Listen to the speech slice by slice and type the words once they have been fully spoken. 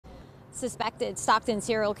Suspected Stockton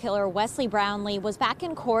serial killer Wesley Brownlee was back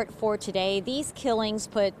in court for today. These killings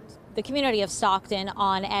put the community of Stockton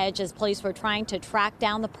on edge as police were trying to track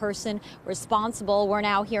down the person responsible. We're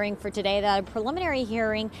now hearing for today that a preliminary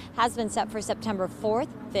hearing has been set for September 4th,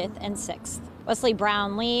 5th, and 6th. Wesley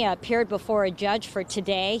Brownlee appeared before a judge for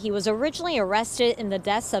today. He was originally arrested in the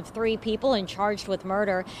deaths of 3 people and charged with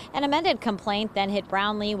murder. An amended complaint then hit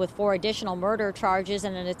Brownlee with 4 additional murder charges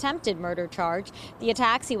and an attempted murder charge. The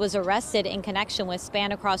attacks he was arrested in connection with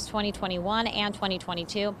span across 2021 and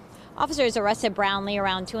 2022. Officers arrested Brownlee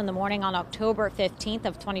around 2 in the morning on October 15th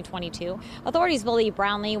of 2022. Authorities believe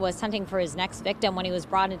Brownlee was hunting for his next victim when he was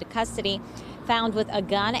brought into custody, found with a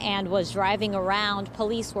gun, and was driving around.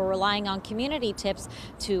 Police were relying on community tips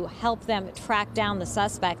to help them track down the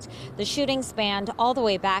suspect. The shooting spanned all the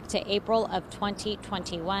way back to April of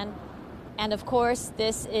 2021. And of course,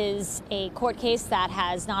 this is a court case that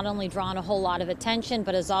has not only drawn a whole lot of attention,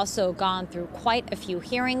 but has also gone through quite a few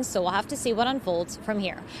hearings. So we'll have to see what unfolds from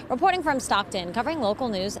here. Reporting from Stockton, covering local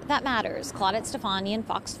news that matters, Claudette Stefanian,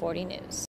 Fox 40 News.